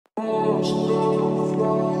Shout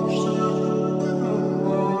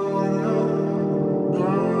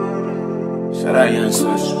out Young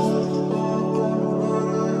Switch.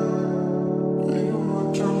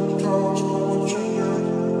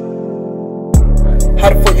 How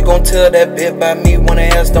the fuck you gon' tell that bitch about me when her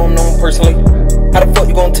ass don't know me personally? How the fuck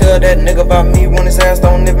you gon' tell that nigga about me when his ass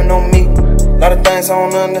don't even know me? Lot of things I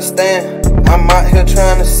don't understand, I'm out here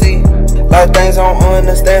trying to see. Lot of things I don't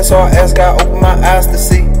understand, so I ask God open my eyes to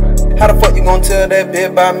see. How the fuck you gon' tell that bitch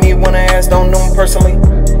about me when her ass don't know me personally?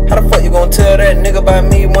 How the fuck you gon' tell that nigga about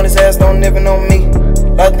me when his ass don't even know me?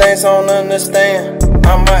 Lot of things I don't understand,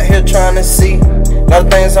 I'm out here trying to see. Lot of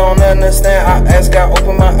things I don't understand, I ask God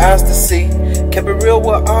open my eyes to see. Kept it real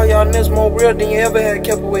with all y'all niggas, more real than you ever had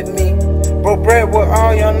kept it with me. Broke bread with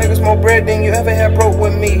all y'all niggas, more bread than you ever had broke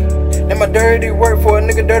with me. Then my dirty work for a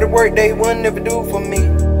nigga, dirty work they wouldn't never do for me.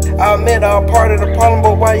 I admit I'm part of the problem,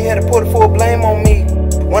 but why you had to put a full blame on me?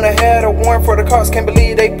 When I had a warrant for the cops, can't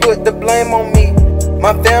believe they put the blame on me.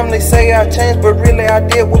 My family say I changed, but really I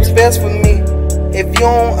did what's best for me. If you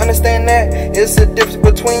don't understand that, it's a difference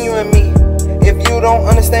between you and me. If you don't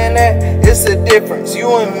understand that, it's a difference, you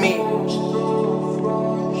and me.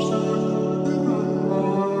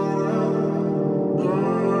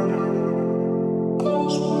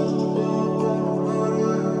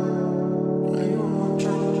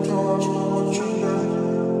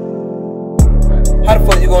 How the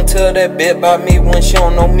fuck you gon' tell that bitch about me when she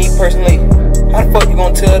don't know me personally? How the fuck you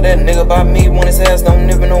gon' tell that nigga about me when his ass don't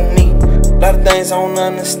even know me? Lot of things I don't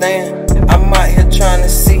understand, I'm out here trying to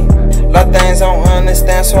see. Lot of things I don't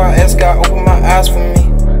understand, so I ask God open my eyes for me.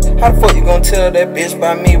 How the fuck you gon' tell that bitch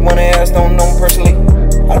about me when her ass don't know me personally?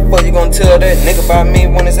 How the fuck you gon' tell that nigga about me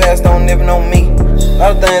when his ass don't even know me?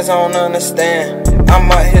 Lot of things I don't understand, I'm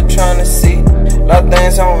out here trying to see. Lot of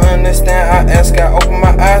things I don't understand, I ask God open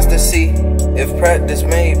my eyes to see. If practice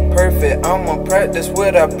made perfect, I'ma practice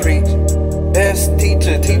what I preach. Best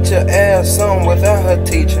teacher, teach her ass some without her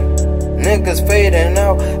teacher. Niggas fading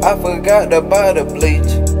out, I forgot to buy the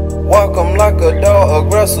bleach. Walk him like a dog,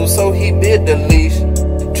 aggressive, so he bit the leash.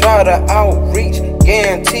 Try to outreach,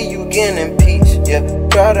 guarantee you get impeached. Yeah,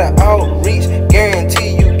 try to outreach,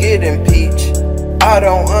 guarantee you get impeached. I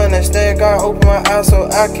don't understand, God open my eyes so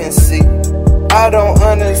I can see. I don't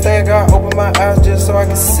understand, God open my eyes just so I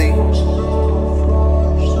can see.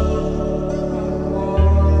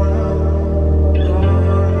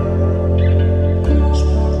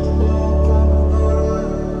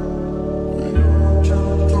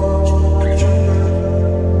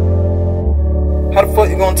 How the fuck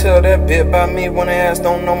you gon' tell that bitch about me when her ass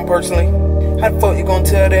don't know me personally? How the fuck you gon'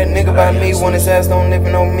 tell that nigga about me when his ass don't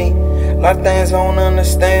even know me? Lot of things I don't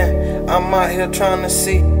understand, I'm out here trying to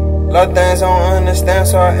see. Lot of things I don't understand,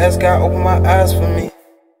 so I ask God open my eyes for me.